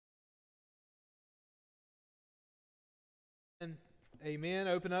Amen.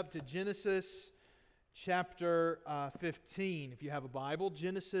 Open up to Genesis chapter 15. If you have a Bible,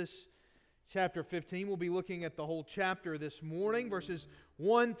 Genesis chapter 15. We'll be looking at the whole chapter this morning, verses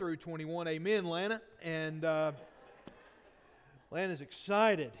 1 through 21. Amen, Lana. And Lana's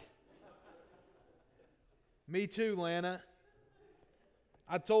excited. Me too, Lana.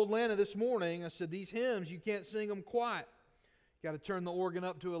 I told Lana this morning, I said, these hymns, you can't sing them quiet. You got to turn the organ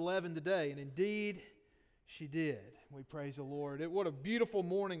up to 11 today. And indeed, she did. We praise the Lord. What a beautiful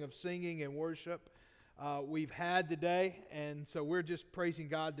morning of singing and worship we've had today. And so we're just praising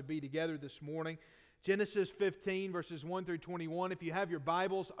God to be together this morning. Genesis 15, verses 1 through 21. If you have your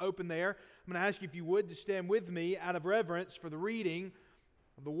Bibles open there, I'm going to ask you if you would to stand with me out of reverence for the reading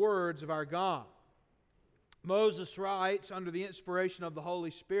of the words of our God. Moses writes under the inspiration of the Holy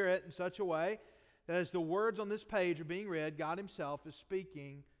Spirit in such a way that as the words on this page are being read, God Himself is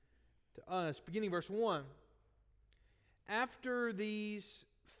speaking to us. Beginning verse 1. After these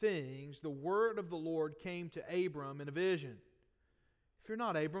things, the word of the Lord came to Abram in a vision. Fear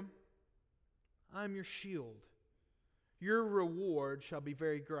not, Abram, I am your shield. Your reward shall be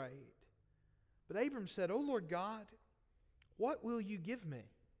very great. But Abram said, O Lord God, what will you give me?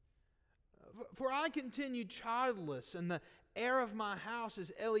 For I continue childless, and the heir of my house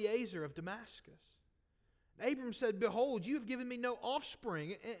is Eliezer of Damascus. Abram said, Behold, you have given me no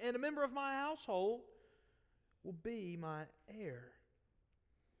offspring, and a member of my household will be my heir.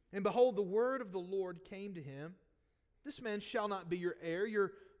 And behold, the word of the Lord came to him. This man shall not be your heir.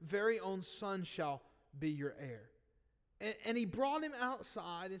 Your very own son shall be your heir. And he brought him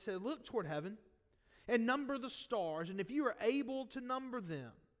outside and said, Look toward heaven and number the stars, and if you are able to number them.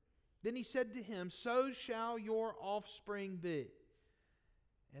 Then he said to him, So shall your offspring be.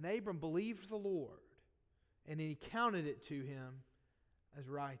 And Abram believed the Lord, and he counted it to him as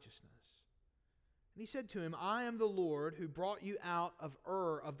righteousness. And he said to him, I am the Lord who brought you out of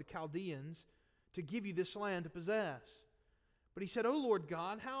Ur of the Chaldeans to give you this land to possess. But he said, O Lord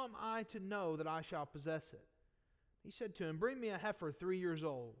God, how am I to know that I shall possess it? He said to him, Bring me a heifer 3 years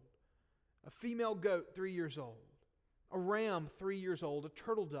old, a female goat 3 years old, a ram 3 years old, a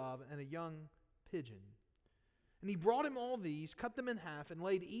turtle dove, and a young pigeon. And he brought him all these, cut them in half, and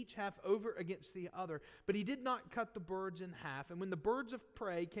laid each half over against the other. But he did not cut the birds in half. And when the birds of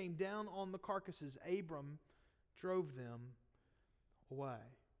prey came down on the carcasses, Abram drove them away.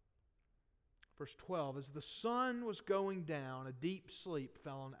 Verse 12, As the sun was going down, a deep sleep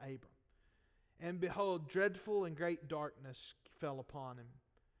fell on Abram. And behold, dreadful and great darkness fell upon him.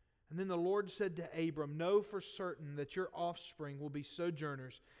 And then the Lord said to Abram, Know for certain that your offspring will be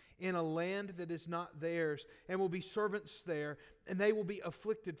sojourners in a land that is not theirs, and will be servants there, and they will be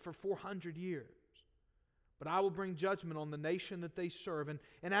afflicted for 400 years. But I will bring judgment on the nation that they serve, and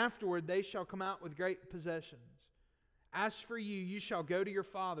afterward they shall come out with great possessions. As for you, you shall go to your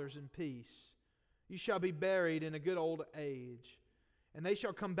fathers in peace. You shall be buried in a good old age. And they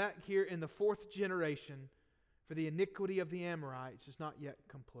shall come back here in the 4th generation, for the iniquity of the Amorites is not yet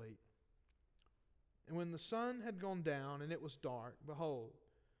complete. And when the sun had gone down and it was dark, behold,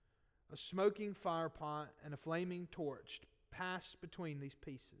 a smoking firepot and a flaming torch passed between these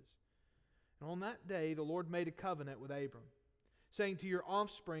pieces. And on that day the Lord made a covenant with Abram, saying, To your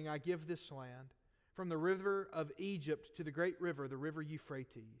offspring I give this land, from the river of Egypt to the great river, the river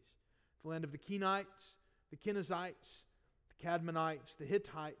Euphrates, the land of the Kenites, the Kenizzites, the Cadmonites, the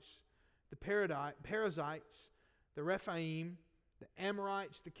Hittites, the Perizzites, the Rephaim, the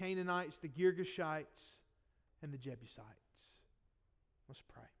Amorites, the Canaanites, the Girgashites, and the Jebusites. Let's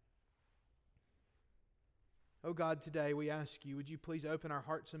pray. Oh God, today we ask you, would you please open our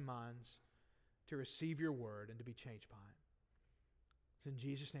hearts and minds to receive your word and to be changed by it. It's in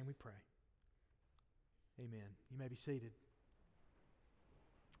Jesus' name we pray. Amen. You may be seated.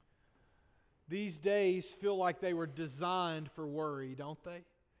 These days feel like they were designed for worry, don't they?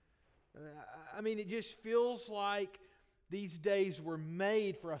 I mean, it just feels like these days were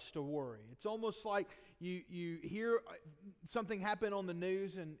made for us to worry. It's almost like you hear something happen on the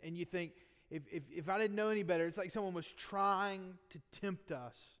news and you think, if I didn't know any better, it's like someone was trying to tempt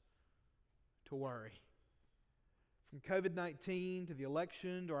us to worry. From COVID-19 to the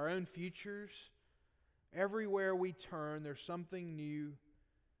election to our own futures, everywhere we turn, there's something new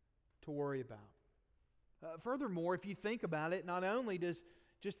to worry about. Furthermore, if you think about it, not only does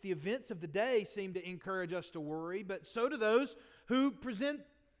just the events of the day seem to encourage us to worry, but so do those who present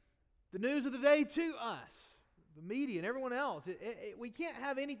the news of the day to us, the media and everyone else. We can't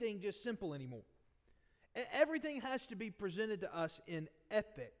have anything just simple anymore. Everything has to be presented to us in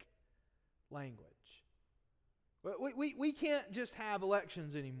epic language. We can't just have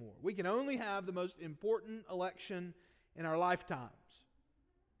elections anymore. We can only have the most important election in our lifetimes.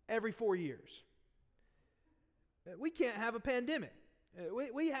 Every 4 years. We can't have a pandemic.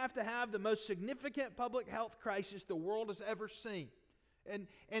 We have to have the most significant public health crisis the world has ever seen. And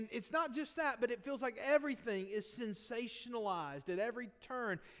it's not just that, but it feels like everything is sensationalized at every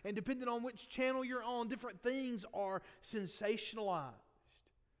turn. And depending on which channel you're on, different things are sensationalized.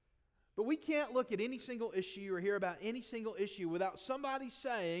 But we can't look at any single issue or hear about any single issue without somebody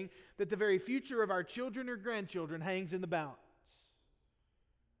saying that the very future of our children or grandchildren hangs in the balance.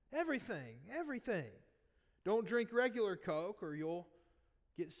 Everything. Don't drink regular Coke or you'll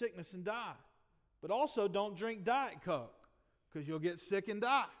get sickness and die. But also don't drink Diet Coke because you'll get sick and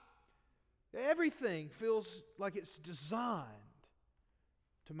die. Everything feels like it's designed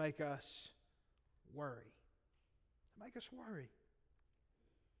to make us worry.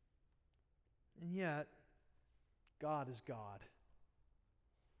 And yet, God is God.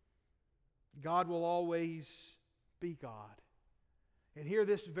 God will always be God. And here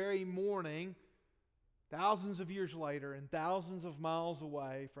this very morning, thousands of years later and thousands of miles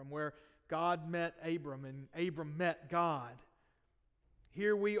away from where God met Abram and Abram met God,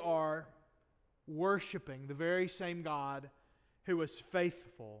 here we are worshiping the very same God who was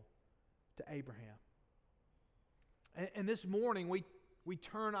faithful to Abraham. And this morning we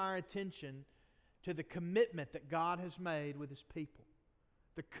turn our attention to the commitment that God has made with His people.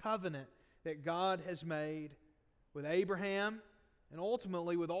 The covenant that God has made with Abraham and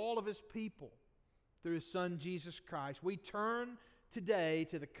ultimately with all of His people through His Son Jesus Christ. We turn today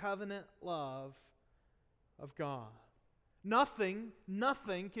to the covenant love of God. Nothing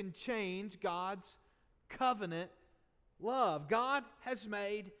can change God's covenant love. God has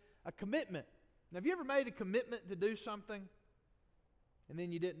made a commitment. Now, have you ever made a commitment to do something and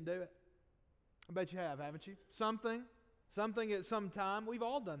then you didn't do it? I bet you have, haven't you? Something at some time. We've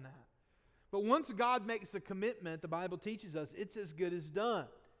all done that. But once God makes a commitment, the Bible teaches us, it's as good as done.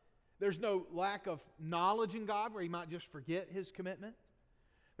 There's no lack of knowledge in God where He might just forget His commitment.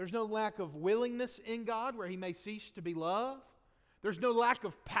 There's no lack of willingness in God where He may cease to be love. There's no lack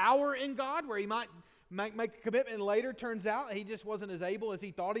of power in God where He might make a commitment and later turns out He just wasn't as able as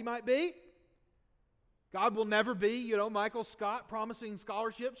He thought He might be. God will never be, Michael Scott promising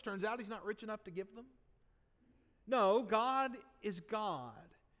scholarships. Turns out he's not rich enough to give them. No, God is God.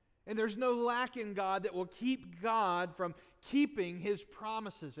 And there's no lack in God that will keep God from keeping His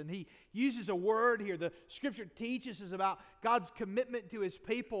promises. And He uses a word here. The Scripture teaches us about God's commitment to His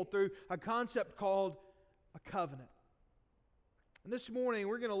people through a concept called a covenant. And this morning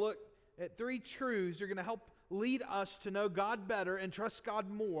we're going to look at 3 truths that are going to help lead us to know God better and trust God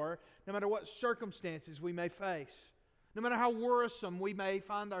more, no matter what circumstances we may face. No matter how worrisome we may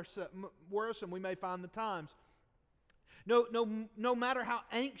find the times. No matter how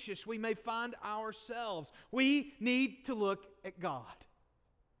anxious we may find ourselves, we need to look at God.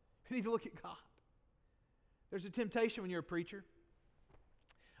 We need to look at God. There's a temptation when you're a preacher.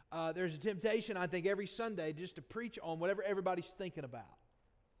 There's a temptation, I think, every Sunday just to preach on whatever everybody's thinking about.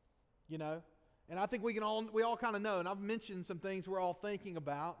 And I think we all kind of know, and I've mentioned some things we're all thinking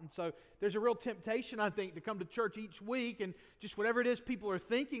about, and so there's a real temptation, I think, to come to church each week and just whatever it is people are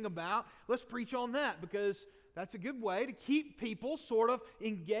thinking about, let's preach on that, because that's a good way to keep people sort of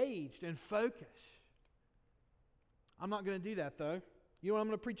engaged and focused. I'm not going to do that, though. You know what I'm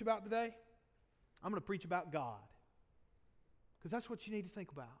going to preach about today? I'm going to preach about God, because that's what you need to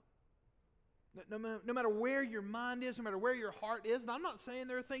think about. No matter where your mind is, no matter where your heart is, and I'm not saying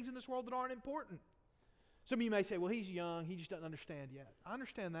there are things in this world that aren't important. Some of you may say, well, he's young, he just doesn't understand yet. I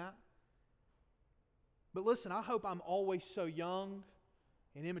understand that. But listen, I hope I'm always so young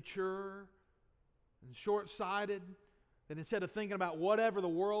and immature and short-sighted that instead of thinking about whatever the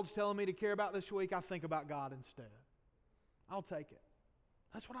world's telling me to care about this week, I think about God instead. I'll take it.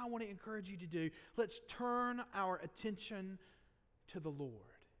 That's what I want to encourage you to do. Let's turn our attention to the Lord.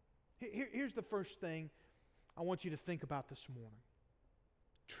 Here's the first thing I want you to think about this morning.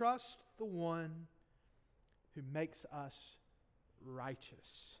 Trust the one who makes us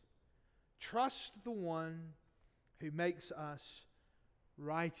righteous. Trust the one who makes us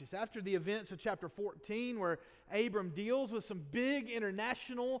righteous. After the events of chapter 14, where Abram deals with some big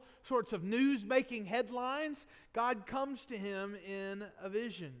international sorts of news-making headlines, God comes to him in a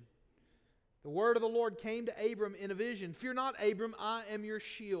vision. The word of the Lord came to Abram in a vision. Fear not, Abram, I am your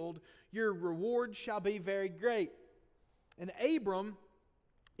shield. Your reward shall be very great. And Abram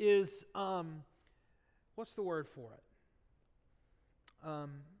is, what's the word for it?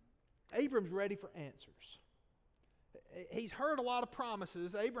 Abram's ready for answers. He's heard a lot of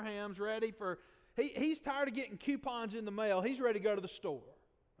promises. Abraham's ready for, he's tired of getting coupons in the mail. He's ready to go to the store,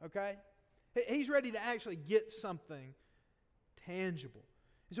 okay? He's ready to actually get something tangible.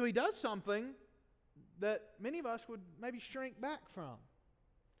 And so he does something that many of us would maybe shrink back from.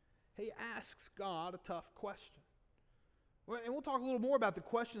 He asks God a tough question. And we'll talk a little more about the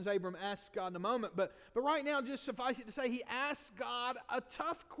questions Abram asks God in a moment, but right now, just suffice it to say, he asks God a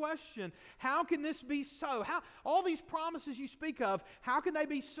tough question. How can this be so? All these promises you speak of, how can they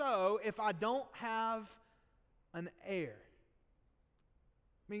be so if I don't have an heir?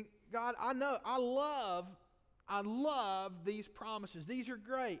 I mean, God, I know, I love these promises. These are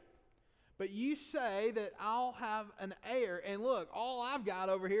great. But you say that I'll have an heir, and look, all I've got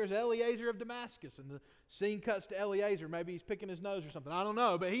over here is Eliezer of Damascus, and the scene cuts to Eliezer. Maybe he's picking his nose or something. I don't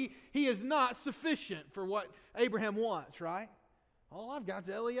know, but he is not sufficient for what Abraham wants, right? All I've got is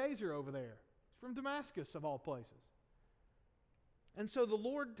Eliezer over there. He's from Damascus, of all places. And so the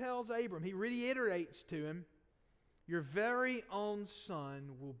Lord tells Abram, he reiterates to him, your very own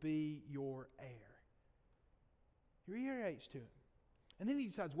son will be your heir. He reiterates to him. And then he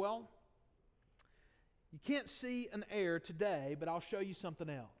decides, well, you can't see an heir today, but I'll show you something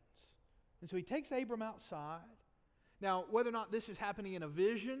else. And so he takes Abram outside. Now, whether or not this is happening in a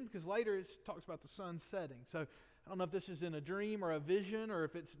vision, because later it talks about the sun setting. So I don't know if this is in a dream or a vision, or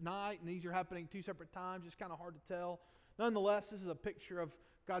if it's night and these are happening 2 separate times. It's kind of hard to tell. Nonetheless, this is a picture of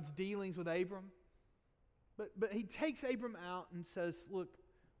God's dealings with Abram. But he takes Abram out and says,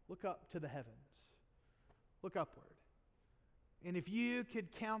 look up to the heavens. Look upward. And if you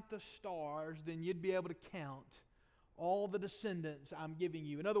could count the stars, then you'd be able to count all the descendants I'm giving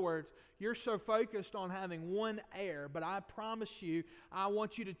you. In other words, you're so focused on having one heir, but I promise you, I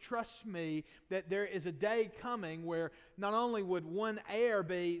want you to trust me that there is a day coming where not only would one heir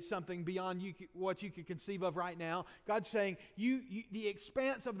be something beyond what you could conceive of right now, God's saying, the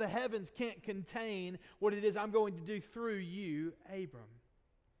expanse of the heavens can't contain what it is I'm going to do through you, Abram.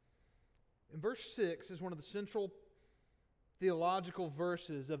 And verse 6 is one of the central theological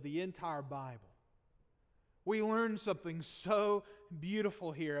verses of the entire Bible. We learn something so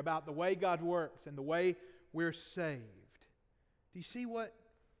beautiful here about the way God works and the way we're saved. Do you see what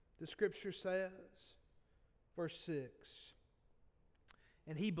the Scripture says? Verse 6.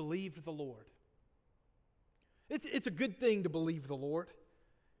 And he believed the Lord. It's a good thing to believe the Lord.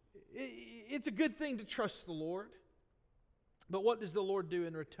 It's a good thing to trust the Lord. But what does the Lord do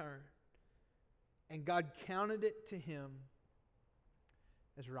in return? And God counted it to him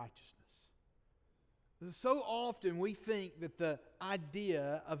as righteousness. So often we think that the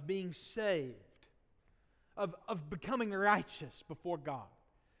idea of being saved, of becoming righteous before God,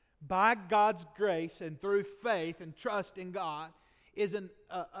 by God's grace and through faith and trust in God, is an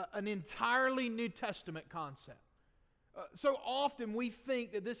entirely New Testament concept. So often we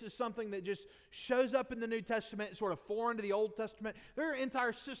think that this is something that just shows up in the New Testament, sort of foreign to the Old Testament. There are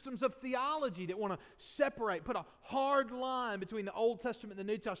entire systems of theology that want to separate, put a hard line between the Old Testament and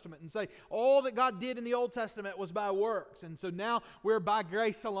the New Testament and say all that God did in the Old Testament was by works. And so now we're by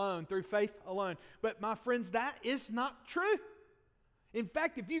grace alone, through faith alone. But my friends, that is not true. In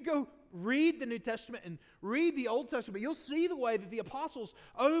fact, if you go read the New Testament and read the Old Testament, you'll see the way that the apostles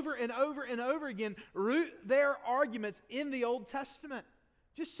over and over and over again root their arguments in the Old Testament.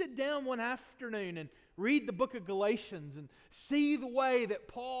 Just sit down one afternoon and read the book of Galatians and see the way that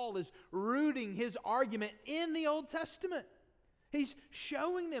Paul is rooting his argument in the Old Testament. He's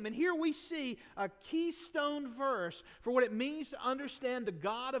showing them. And here we see a keystone verse for what it means to understand the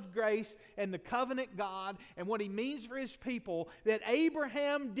God of grace and the covenant God and what He means for His people, that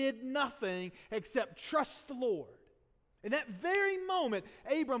Abraham did nothing except trust the Lord. In that very moment,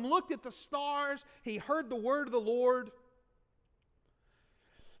 Abram looked at the stars, he heard the word of the Lord,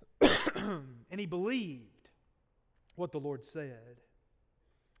 and he believed what the Lord said.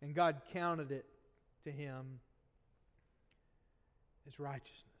 And God counted it to him as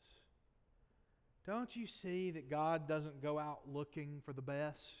righteousness. Don't you see that God doesn't go out looking for the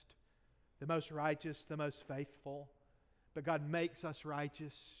best, the most righteous, the most faithful, but God makes us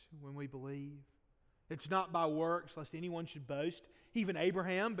righteous when we believe? It's not by works, lest anyone should boast, even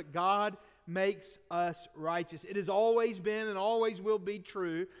Abraham, but God makes us righteous. It has always been and always will be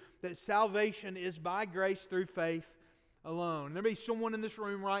true that salvation is by grace through faith alone. There may be someone in this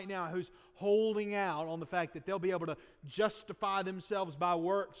room right now who's holding out on the fact that they'll be able to justify themselves by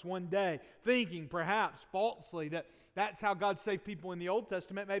works one day, thinking perhaps falsely that that's how God saved people in the Old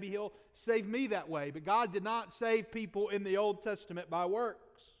Testament. Maybe He'll save me that way. But God did not save people in the Old Testament by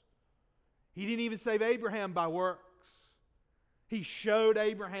works. He didn't even save Abraham by works. He showed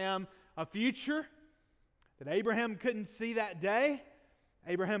Abraham a future that Abraham couldn't see that day.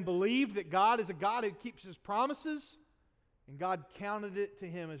 Abraham believed that God is a God who keeps His promises, and God counted it to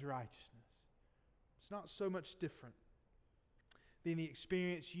him as righteousness. It's not so much different than the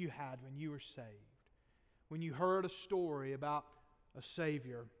experience you had when you were saved. When you heard a story about a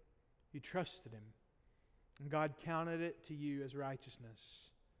Savior, you trusted Him, and God counted it to you as righteousness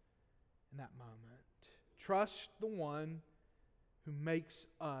in that moment. Trust the one who makes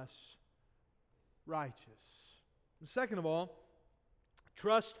us righteous. And second of all,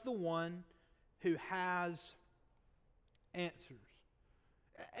 trust the one who has answers.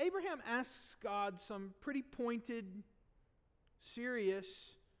 Abraham asks God some pretty pointed, serious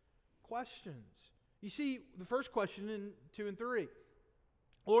questions. You see, the first question in 2 and 3.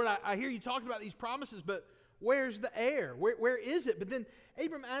 Lord, I hear you talking about these promises, but where's the heir? Where is it? But then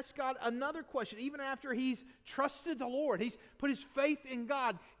Abram asks God another question. Even after he's trusted the Lord, he's put his faith in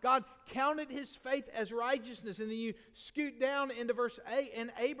God. God counted his faith as righteousness. And then you scoot down into verse 8,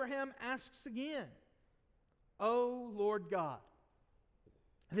 and Abraham asks again, "O Lord God,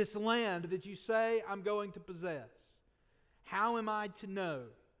 this land that you say I'm going to possess, how am I to know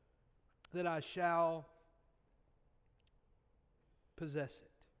that I shall possess it?"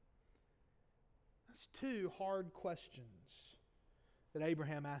 That's two hard questions that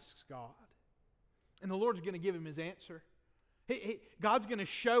Abraham asks God. And the Lord's going to give him his answer. God's going to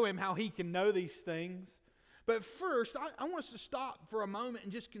show him how he can know these things. But first, I want us to stop for a moment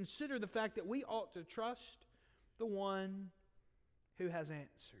and just consider the fact that we ought to trust the one who has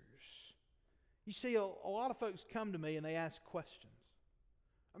answers. You see, a lot of folks come to me and they ask questions.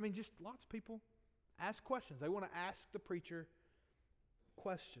 I mean, just lots of people ask questions. They want to ask the preacher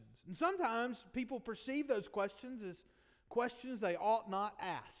questions. And sometimes people perceive those questions as questions they ought not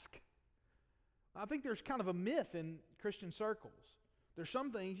ask. I think there's kind of a myth in Christian circles. There's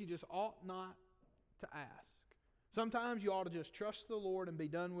some things you just ought not to ask. Sometimes you ought to just trust the Lord and be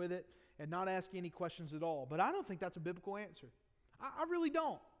done with it and not ask any questions at all. But I don't think that's a biblical answer. I really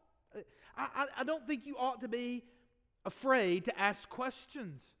don't. I don't think you ought to be afraid to ask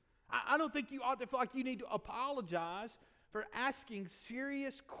questions. I don't think you ought to feel like you need to apologize for asking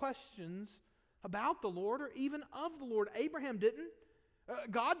serious questions about the Lord or even of the Lord. Abraham didn't.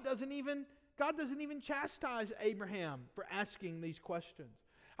 God doesn't even chastise Abraham for asking these questions.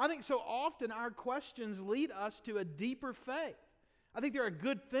 I think so often our questions lead us to a deeper faith. I think they're a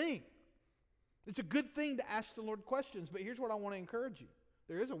good thing. It's a good thing to ask the Lord questions, but here's what I want to encourage you.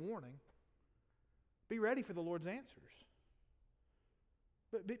 There is a warning. Be ready for the Lord's answers.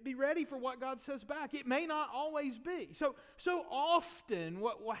 But be ready for what God says back. It may not always be. So often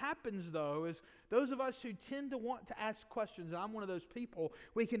what happens, though, is those of us who tend to want to ask questions, and I'm one of those people,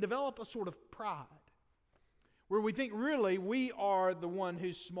 we can develop a sort of pride where we think really we are the one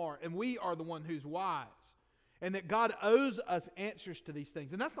who's smart and we are the one who's wise and that God owes us answers to these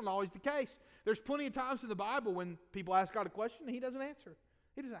things. And that's not always the case. There's plenty of times in the Bible when people ask God a question and He doesn't answer.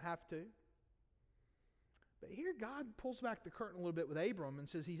 He doesn't have to. But here God pulls back the curtain a little bit with Abram and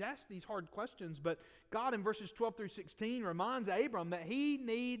says he's asked these hard questions, but God in verses 12 through 16 reminds Abram that he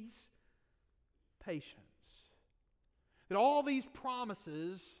needs patience. That all these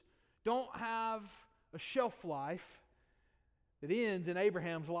promises don't have a shelf life that ends in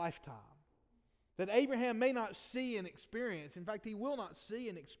Abraham's lifetime. That Abraham may not see and experience. In fact, he will not see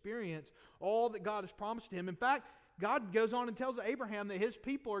and experience all that God has promised to him. In fact, God goes on and tells Abraham that his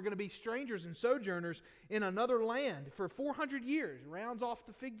people are going to be strangers and sojourners in another land for 400 years. Rounds off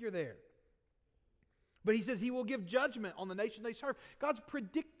the figure there. But he says he will give judgment on the nation they serve. God's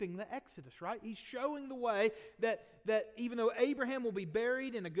predicting the Exodus, right? He's showing the way that even though Abraham will be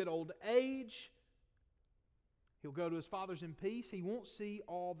buried in a good old age, he'll go to his fathers in peace. He won't see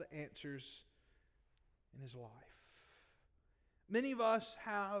all the answers in his life. Many of us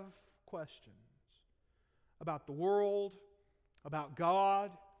have questions about the world, about God,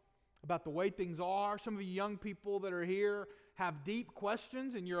 about the way things are. Some of you young people that are here have deep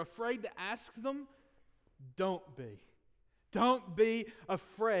questions and you're afraid to ask them. Don't be. Don't be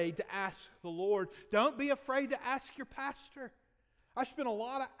afraid to ask the Lord. Don't be afraid to ask your pastor. I spend a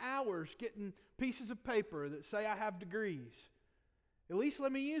lot of hours getting pieces of paper that say I have degrees. At least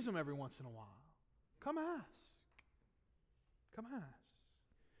let me use them every once in a while. Come ask. Come ask.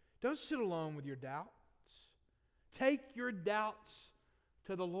 Don't sit alone with your doubts. Take your doubts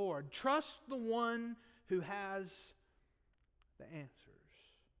to the Lord. Trust the one who has the answers.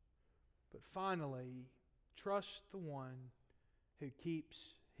 But finally, trust the one who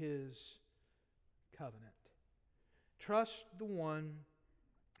keeps His covenant. Trust the one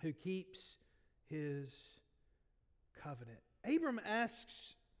who keeps His covenant. Abram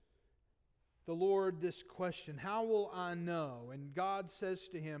asks the Lord this question, how will I know? And God says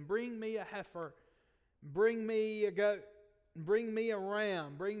to him, bring me a heifer, bring me a goat, bring me a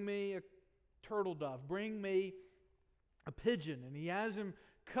ram, bring me a turtle dove. Bring me a pigeon. And he has him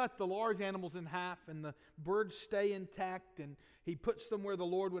cut the large animals in half, and the birds stay intact, and he puts them where the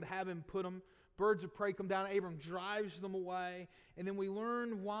Lord would have him put them. Birds of prey come down, Abram drives them away, and then we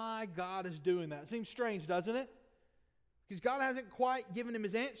learn why God is doing that. It seems strange, doesn't it? Because God hasn't quite given him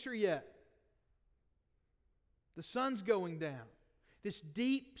his answer yet. The sun's going down. This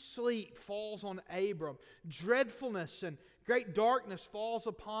deep sleep falls on Abram. Dreadfulness and great darkness falls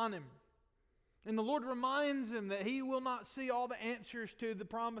upon him. And the Lord reminds him that he will not see all the answers to the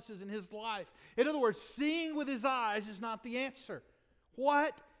promises in his life. In other words, seeing with his eyes is not the answer.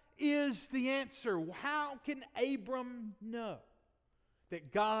 What is the answer? How can Abram know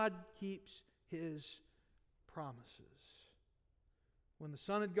that God keeps His promises? When the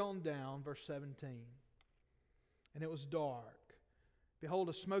sun had gone down, verse 17, and it was dark, behold,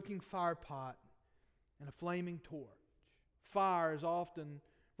 a smoking firepot and a flaming torch. Fire is often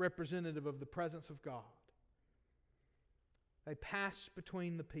representative of the presence of God. They passed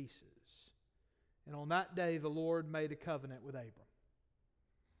between the pieces. And on that day, the Lord made a covenant with Abram.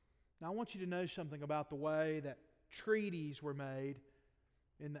 Now, I want you to know something about the way that treaties were made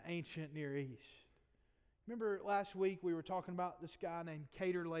in the ancient Near East. Remember last week we were talking about this guy named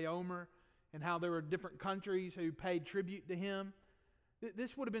Chedorlaomer and how there were different countries who paid tribute to him?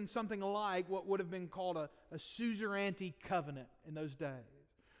 This would have been something like what would have been called a suzerainty covenant in those days,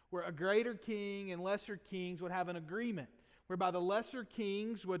 where a greater king and lesser kings would have an agreement whereby the lesser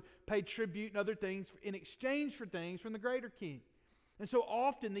kings would pay tribute and other things in exchange for things from the greater king. And so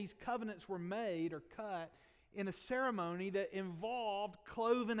often these covenants were made or cut in a ceremony that involved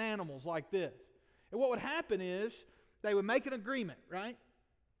cloven animals like this. And what would happen is they would make an agreement, right?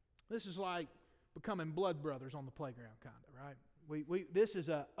 This is like becoming blood brothers on the playground, kind of, right? This is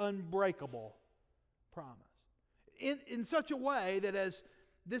an unbreakable promise. In such a way that as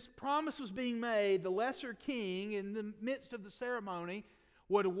this promise was being made, the lesser king in the midst of the ceremony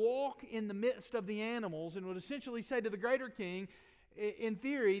would walk in the midst of the animals and would essentially say to the greater king, in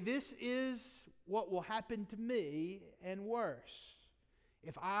theory, this is what will happen to me and worse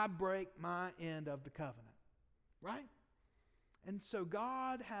if I break my end of the covenant. Right? And so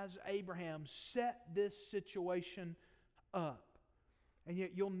God has Abraham set this situation up. And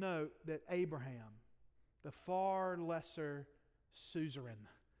yet you'll note that Abraham, the far lesser suzerain,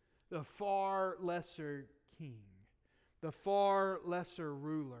 the far lesser king, the far lesser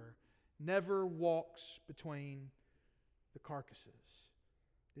ruler, never walks between the carcasses.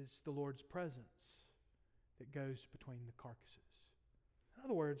 It's the Lord's presence that goes between the carcasses. In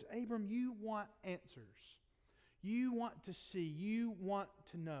other words, Abram, you want answers. You want to see, you want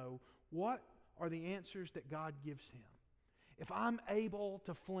to know what are the answers that God gives him. If I'm able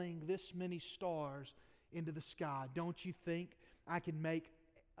to fling this many stars into the sky, don't you think I can make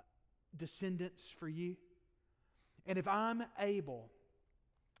descendants for you? And if I'm able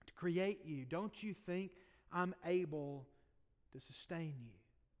to create you, don't you think I'm able to sustain you?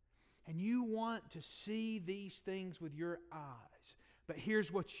 And you want to see these things with your eyes. But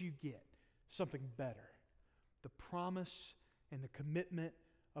here's what you get, something better. The promise and the commitment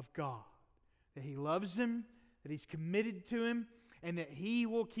of God. That He loves him, that He's committed to him, and that He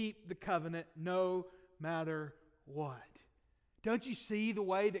will keep the covenant no matter what. Don't you see the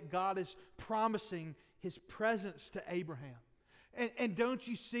way that God is promising His presence to Abraham? And don't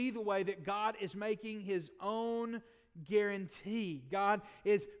you see the way that God is making His own guarantee? God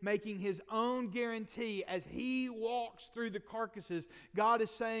is making His own guarantee as He walks through the carcasses. God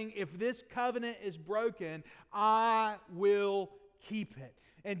is saying, if this covenant is broken, I will keep it.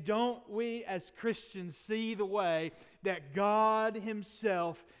 And don't we as Christians see the way that God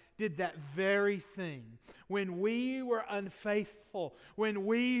Himself did that very thing? When we were unfaithful, when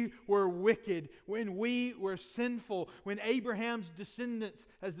we were wicked, when we were sinful, when Abraham's descendants,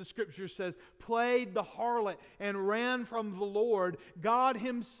 as the Scripture says, played the harlot and ran from the Lord, God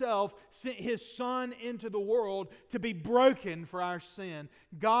Himself sent His Son into the world to be broken for our sin.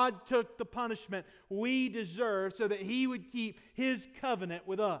 God took the punishment we deserve so that He would keep His covenant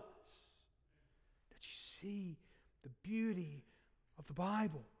with us. Did you see the beauty of the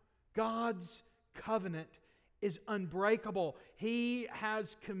Bible? God's covenant is unbreakable. He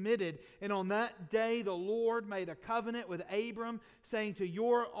has committed. And on that day, the Lord made a covenant with Abram, saying, to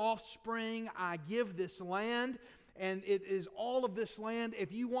your offspring, I give this land. And it is all of this land.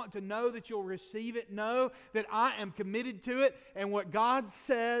 If you want to know that you'll receive it, know that I am committed to it. And what God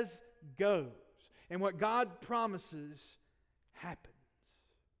says goes. And what God promises happens.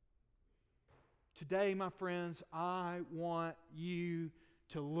 Today, my friends, I want you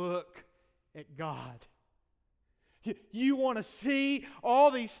to look at God. You want to see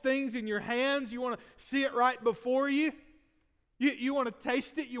all these things in your hands. You want to see it right before you. You want to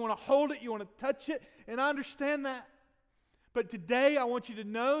taste it. You want to hold it. You want to touch it. And I understand that. But today I want you to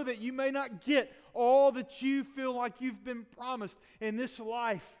know that you may not get all that you feel like you've been promised in this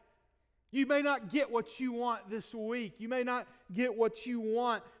life. You may not get what you want this week. You may not get what you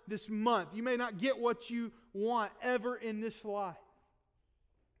want this month. You may not get what you want ever in this life.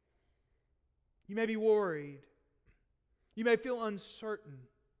 You may be worried. You may feel uncertain.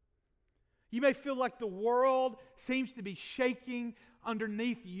 You may feel like the world seems to be shaking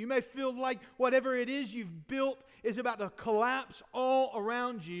underneath you. You may feel like whatever it is you've built is about to collapse all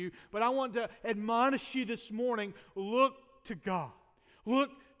around you. But I want to admonish you this morning, look to God.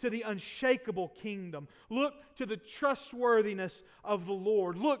 Look to the unshakable kingdom. Look to the trustworthiness of the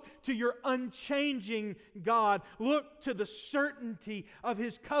Lord. Look to your unchanging God. Look to the certainty of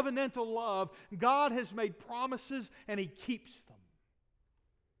His covenantal love. God has made promises and He keeps them.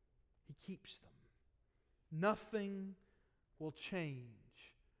 He keeps them. Nothing will change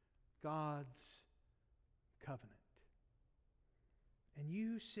God's covenant. And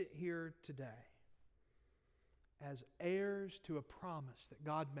you sit here today as heirs to a promise that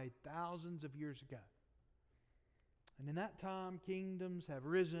God made thousands of years ago. And in that time, kingdoms have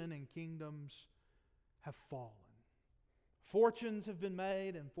risen and kingdoms have fallen. Fortunes have been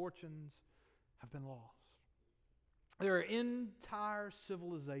made and fortunes have been lost. There are entire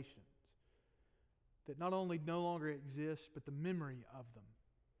civilizations that not only no longer exist, but the memory of them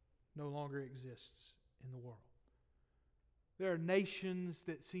no longer exists in the world. There are nations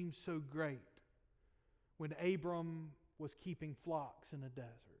that seem so great when Abram was keeping flocks in a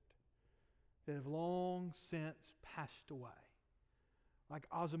desert that have long since passed away, like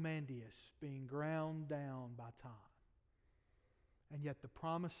Ozymandias being ground down by time. And yet the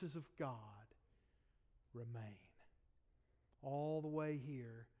promises of God remain all the way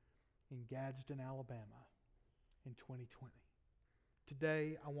here in Gadsden, Alabama in 2020.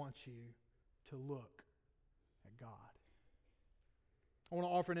 Today, I want you to look at God. I want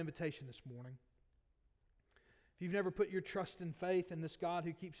to offer an invitation this morning. If you've never put your trust and faith in this God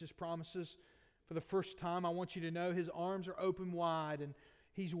who keeps His promises for the first time, I want you to know His arms are open wide and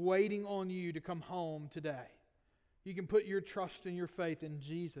He's waiting on you to come home today. You can put your trust and your faith in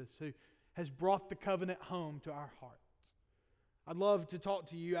Jesus who has brought the covenant home to our hearts. I'd love to talk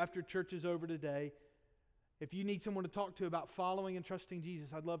to you after church is over today. If you need someone to talk to about following and trusting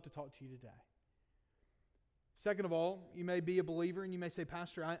Jesus, I'd love to talk to you today. Second of all, you may be a believer and you may say,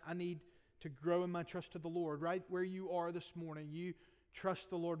 Pastor, I need to grow in my trust of the Lord. Right where you are this morning, you trust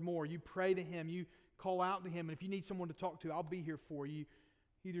the Lord more. You pray to Him. You call out to Him. And if you need someone to talk to, I'll be here for you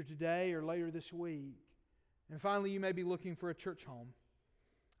either today or later this week. And finally, you may be looking for a church home.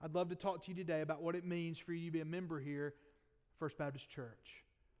 I'd love to talk to you today about what it means for you to be a member here at First Baptist Church.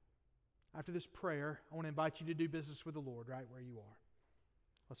 After this prayer, I want to invite you to do business with the Lord right where you are.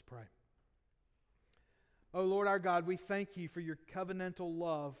 Let's pray. Oh Lord our God, we thank You for Your covenantal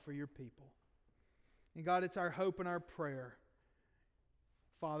love for Your people. And God, it's our hope and our prayer,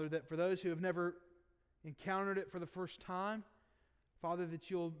 Father, that for those who have never encountered it for the first time, Father, that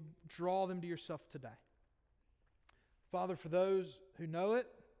You'll draw them to Yourself today. Father, for those who know it,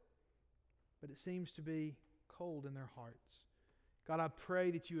 but it seems to be cold in their hearts, God, I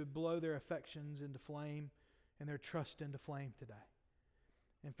pray that You would blow their affections into flame and their trust into flame today.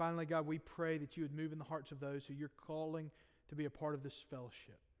 And finally, God, we pray that You would move in the hearts of those who You're calling to be a part of this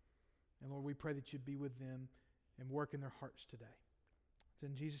fellowship. And Lord, we pray that You'd be with them and work in their hearts today. It's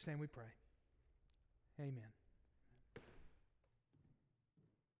in Jesus' name we pray. Amen.